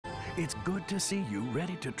It's good to see you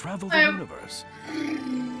ready to travel the universe.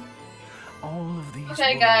 All of these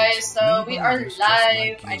Okay, worlds guys, so made we by are others live.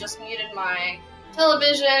 just like I you. just muted my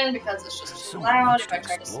television because it's just too So loud much if to I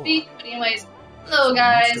try to explore. speak. But anyways, hello So much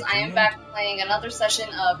guys, to I am create. back playing another session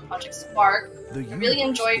of Project Spark. The I really universe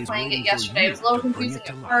enjoyed is playing it waiting for yesterday. It you was a little to bring confusing it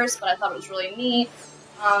to at life. first, but I thought it was really neat.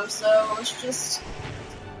 So let's just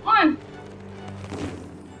come on.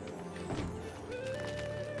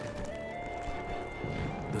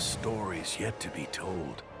 The stories yet to be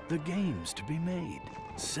told, the games to be made,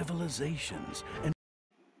 civilizations, and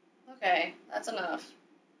Okay, that's enough.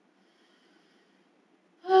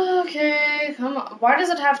 Okay, come on. Why does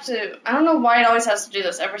it have to? I don't know why it always has to do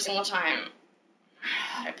this every single time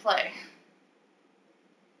I play.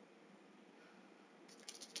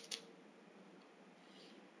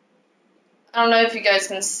 I don't know if you guys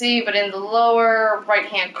can see, but in the lower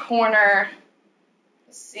right-hand corner,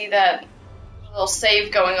 see that little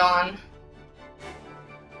save going on.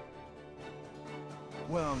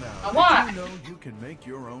 Well now, Why? did you know you can make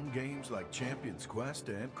your own games like Champions Quest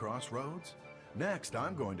and Crossroads? Next,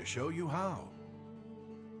 I'm going to show you how.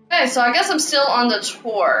 Okay, so I guess I'm still on the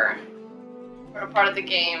tour for a part of the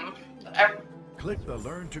game. But Click the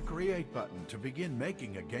Learn to Create button to begin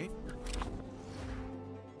making a game.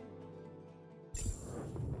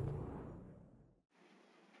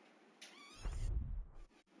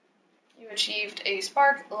 you achieved a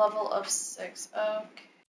Spark level of 6.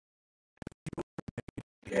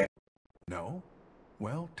 Okay. No?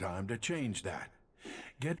 Well, time to change that.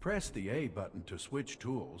 Press the A button to switch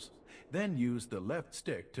tools, then use the left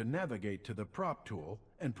stick to navigate to the prop tool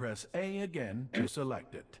and press A again to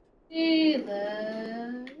select it.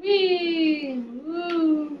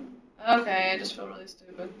 Woo. Okay, I just feel really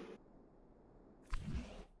stupid.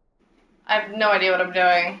 I have no idea what I'm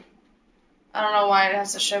doing. I don't know why it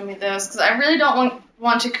has to show me this, because I really don't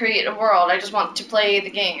want to create a world, I just want to play the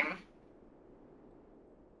game.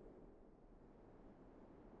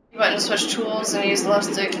 Button to switch tools and use the left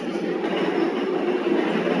stick.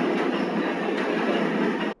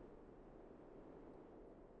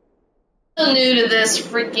 Still new to this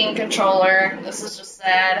freaking controller. This is just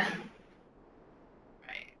sad.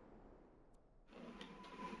 Right.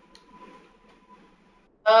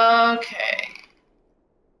 Okay.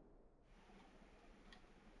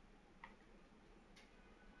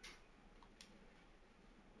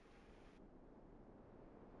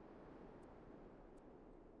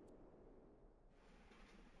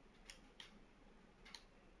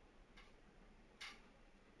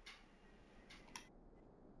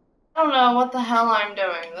 I don't know what the hell I'm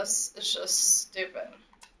doing. This is just stupid.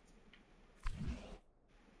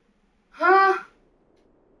 Huh?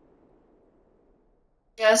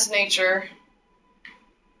 Yes, nature.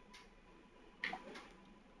 What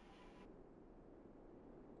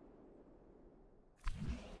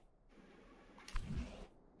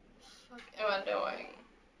the fuck am I doing?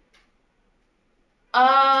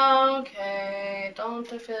 Okay,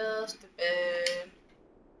 don't I feel stupid?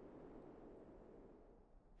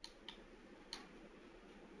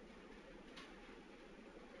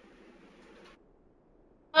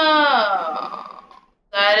 Oh,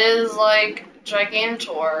 that is like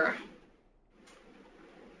Gigantor.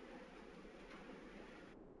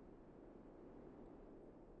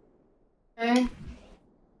 Okay.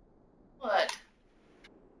 What?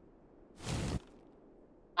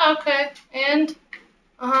 Okay, and?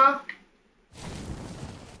 Uh-huh.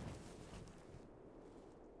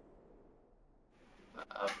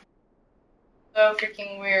 Uh-oh. So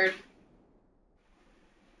freaking weird.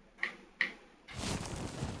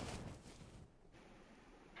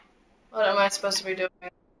 What am I supposed to be doing?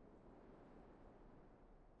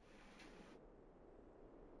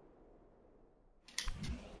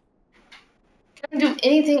 Can I do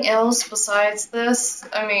anything else besides this?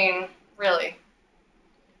 I mean, really.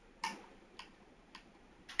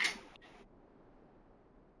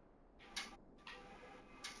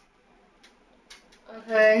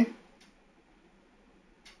 Okay.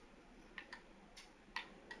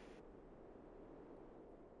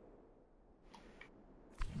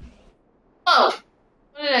 Oh!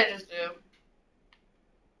 What did I just do? Oh,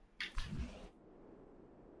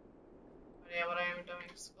 yeah, what I am doing.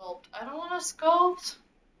 Sculpt. I don't want to sculpt.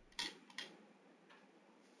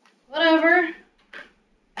 Whatever.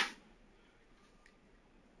 Can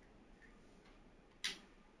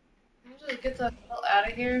I just get the hell out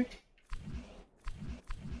of here?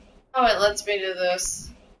 Oh, it lets me do this.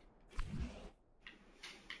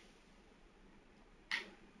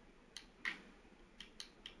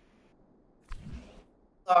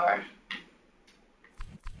 Sorry.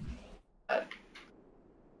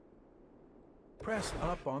 Press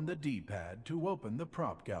up on the D-pad to open the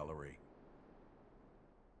prop gallery.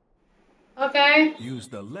 Okay. Use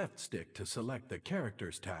the left stick to select the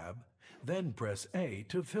Characters tab, then press A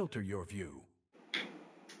to filter your view.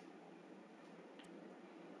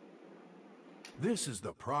 This is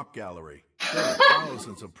the prop gallery. There are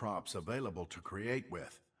thousands of props available to create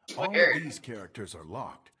with. All of these characters are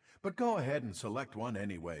locked, but go ahead and select one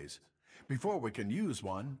anyways. Before we can use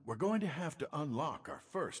one, we're going to have to unlock our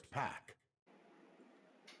first pack.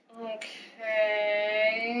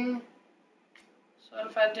 Okay. So what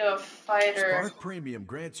if I do a fighter? Spark Premium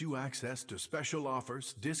grants you access to special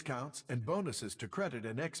offers, discounts, and bonuses to credit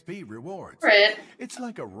and XP rewards. Crit. It's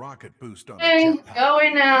like a rocket boost on a Okay, jetpack.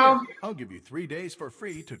 going now. Here, I'll give you 3 days for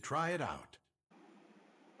free to try it out.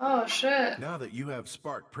 Oh, shit. Now that you have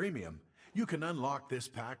Spark Premium, you can unlock this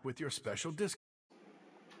pack with your special discount.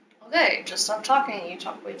 Okay, just stop talking. You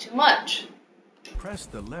talk way too much. Press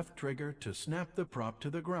the left trigger to snap the prop to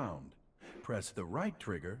the ground. Press the right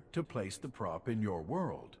trigger to place the prop in your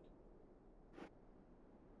world.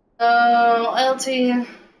 LT.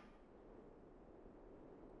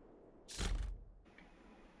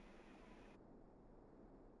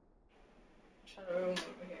 Try to move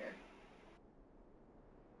over here.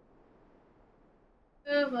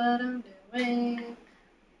 Do what I'm doing.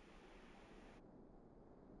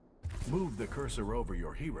 Move the cursor over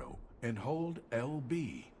your hero and hold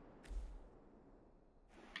LB.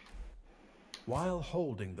 While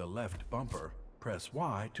holding the left bumper, press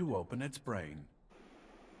Y to open its brain.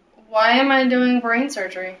 Why am I doing brain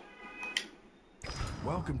surgery?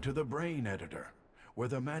 Welcome to the Brain Editor, where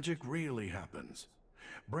the magic really happens.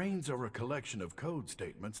 Brains are a collection of code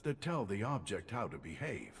statements that tell the object how to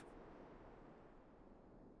behave.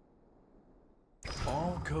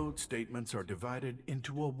 All code statements are divided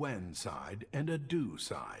into a when side and a do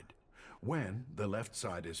side. When, the left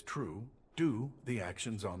side is true, do the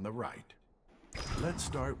actions on the right. Let's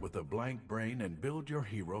start with a blank brain and build your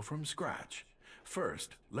hero from scratch.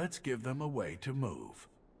 First, let's give them a way to move.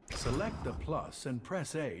 Select the plus and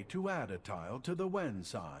press A to add a tile to the when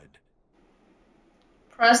side.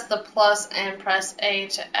 Press the plus and press A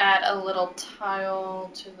to add a little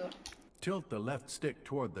tile to the... Tilt the left stick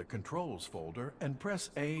toward the controls folder and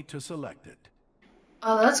press A to select it.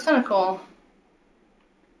 Oh, that's kind of cool.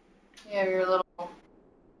 Yeah, your little...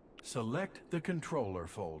 Select the controller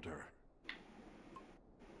folder.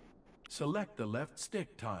 Select the left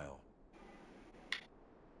stick tile.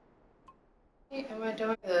 Why am I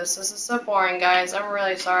doing this? This is so boring, guys. I'm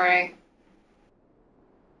really sorry.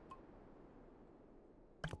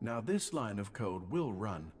 Now this line of code will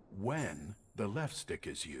run when the left stick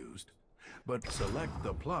is used, but select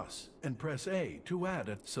the plus and press A to add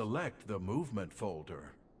it. Select the movement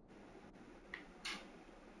folder.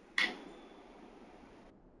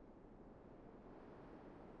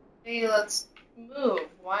 Hey, let's move.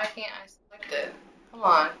 Why can't I select it? Come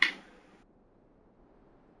on.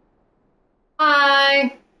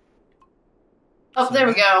 Hi. Oh, there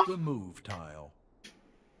we go. Select the move tile.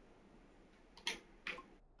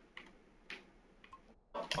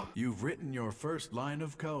 You've written your first line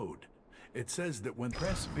of code. It says that when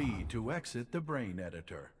press B to exit the brain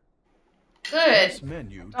editor. Good. Press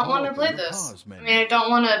menu I don't want to open play the this. pause I menu. mean, I don't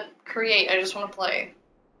want to create. I just want to play.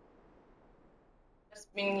 Press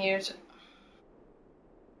menu to...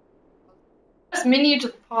 Press menu to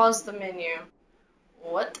pause the menu.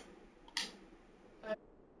 What?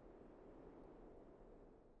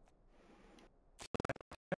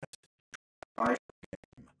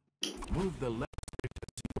 Move the left stick to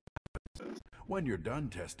see what happens. When you're done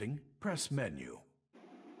testing, press menu.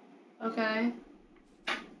 Okay.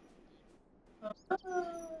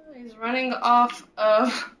 He's running off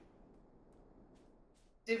of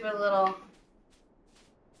stupid little...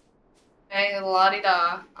 Okay,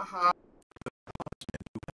 la-di-da. Uh-huh.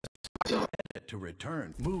 To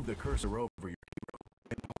return, move the cursor over your hero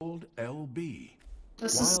and hold LB.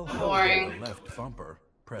 This is While boring. holding the left bumper,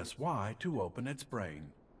 press Y to open its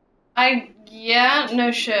brain. Yeah,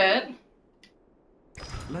 no shit.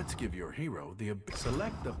 Let's give your hero the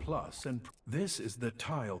select the plus and this is the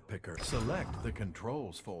tile picker. Select the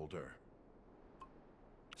controls folder.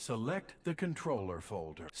 Select the controller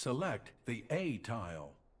folder. Select the A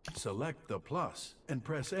tile. Select the plus and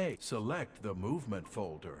press A. Select the movement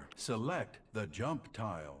folder. Select the jump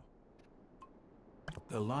tile.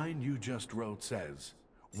 The line you just wrote says,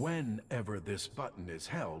 whenever this button is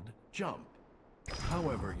held, jump.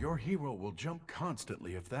 However, your hero will jump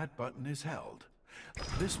constantly if that button is held.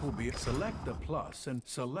 This will be select the plus and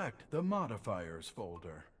select the modifiers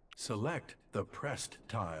folder. Select the pressed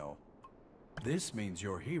tile. This means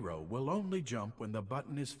your hero will only jump when the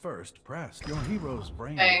button is first pressed. Your hero's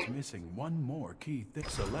brain Okay. is missing one more key thing.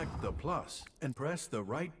 Select the plus and press the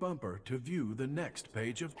right bumper to view the next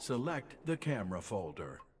page of. Select the camera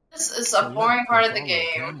folder. This is a boring part of the game.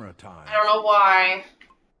 Camera tile. I don't know why.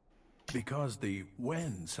 Because the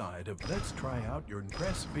when side of let's try out your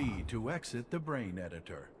press B to exit the brain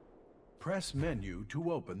editor. Press menu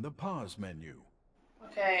to open the pause menu.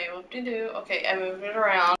 Okay, whoop-de-doo. Okay, I moved it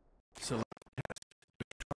around. Select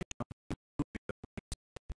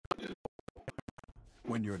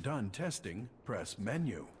when you're done testing, press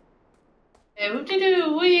menu. Okay,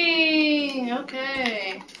 whoop-de-doo. Wee.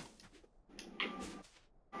 Okay.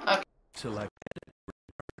 Okay. Select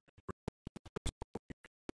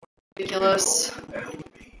Ridiculous.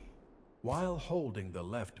 while holding the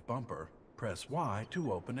left bumper. Press Y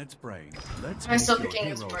to open its brain. Let's I'm make still your picking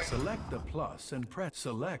its hero brain. select the plus and press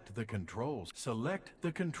select the controls. Select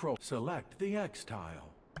the control. Select the X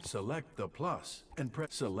tile. Select the plus and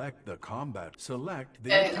press select the combat. Select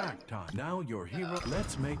the attack time. Now your hero.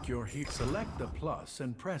 Let's make your hero select the plus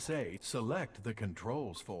and press A. Select the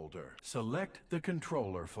controls folder. Select the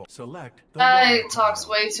controller folder. Select the Y Talks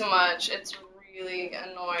tile. way too much. It's really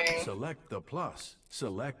annoying. Select the plus.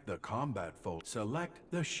 Select the combat folder. Select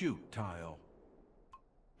the shoot tile.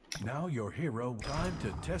 Now your hero. Time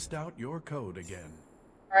to test out your code again.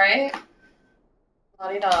 Alright.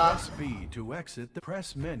 La-di-da. Press B to exit the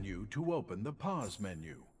press menu to open the pause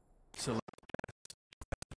menu. Select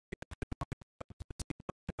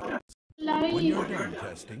when you're done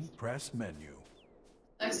testing, press menu.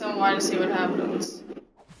 X and Y to see what happens.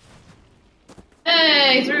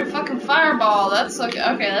 Hey, he threw a fucking fireball. That's okay.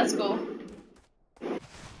 Okay, that's cool.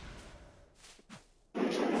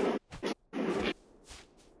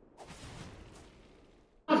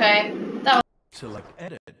 Okay, that was. Select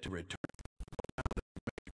edit to return.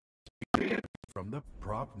 From the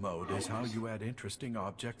prop mode is how you add interesting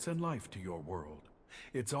objects and life to your world.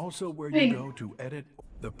 It's also where you go to edit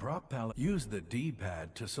the prop palette. Use the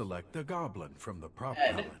D-pad to select the goblin from the prop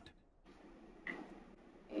palette.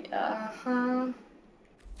 Uh-huh.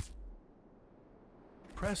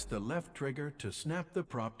 Press the left trigger to snap the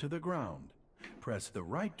prop to the ground. Press the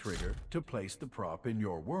right trigger to place the prop in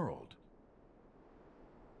your world.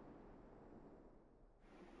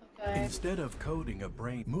 Okay. Instead of coding a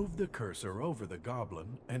brain, move the cursor over the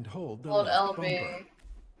goblin and hold the Hold left LB. bumper.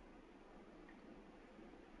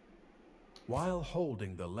 While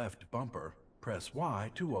holding the left bumper, press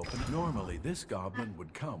Y to open. Normally, this goblin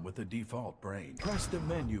would come with a default brain. Press the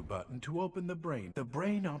menu button to open the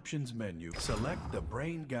brain options menu. Select the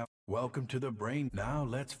brain gap. Welcome to the brain. Now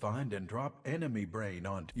let's find and drop enemy brain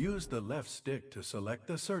on. Use the left stick to select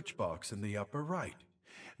the search box in the upper right.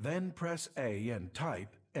 Then press A and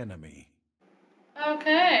type enemy.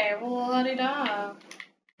 Okay, well, la-di-da.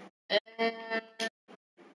 And...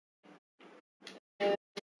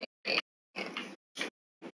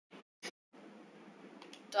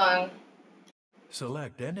 Done.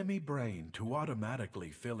 Select enemy brain to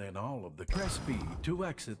automatically fill in all of the. Press B to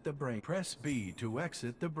exit the brain. Press B to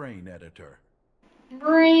exit the brain editor.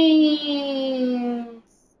 Brains.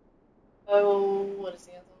 Oh, what is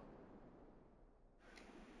the other one?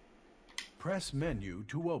 Press menu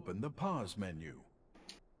to open the pause menu.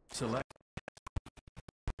 Select.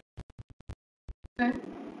 Okay.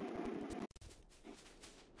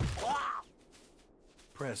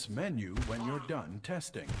 Press menu when you're done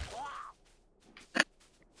testing.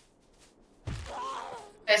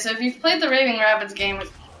 Okay, so if you've played the Raving Rabbids game, it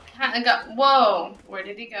kind of got. Whoa! Where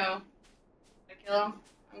did he go? Did I kill him?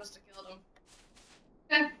 I must have killed him.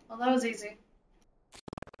 Okay, well, that was easy.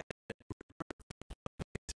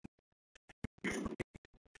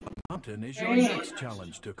 Mountain is your next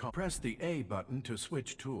challenge to press the A button to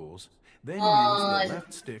switch tools, then use the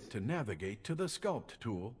left stick to navigate to the sculpt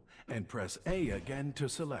tool, and press A again to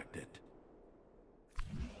select it.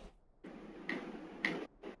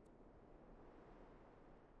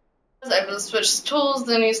 I was able to switch tools,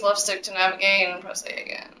 then use left stick to navigate, and press A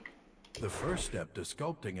again. The first step to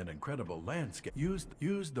sculpting an incredible landscape.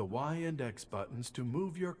 Use the Y and X buttons to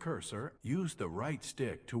move your cursor. Use the right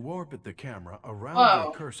stick to orbit the camera around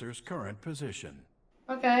your cursor's current position.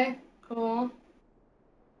 Okay, cool.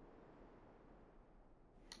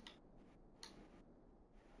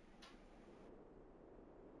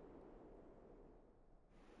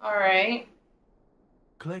 Alright.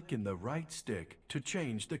 Click in the right stick to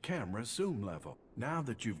change the camera's zoom level. Now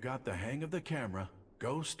that you've got the hang of the camera,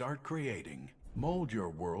 go start creating. Mold your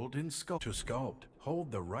world in sculpt. To sculpt,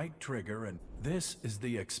 hold the right trigger and this is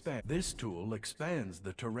the expand. This tool expands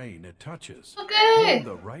the terrain it touches. Okay. Hold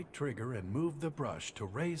the right trigger and move the brush to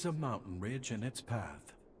raise a mountain ridge in its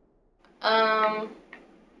path.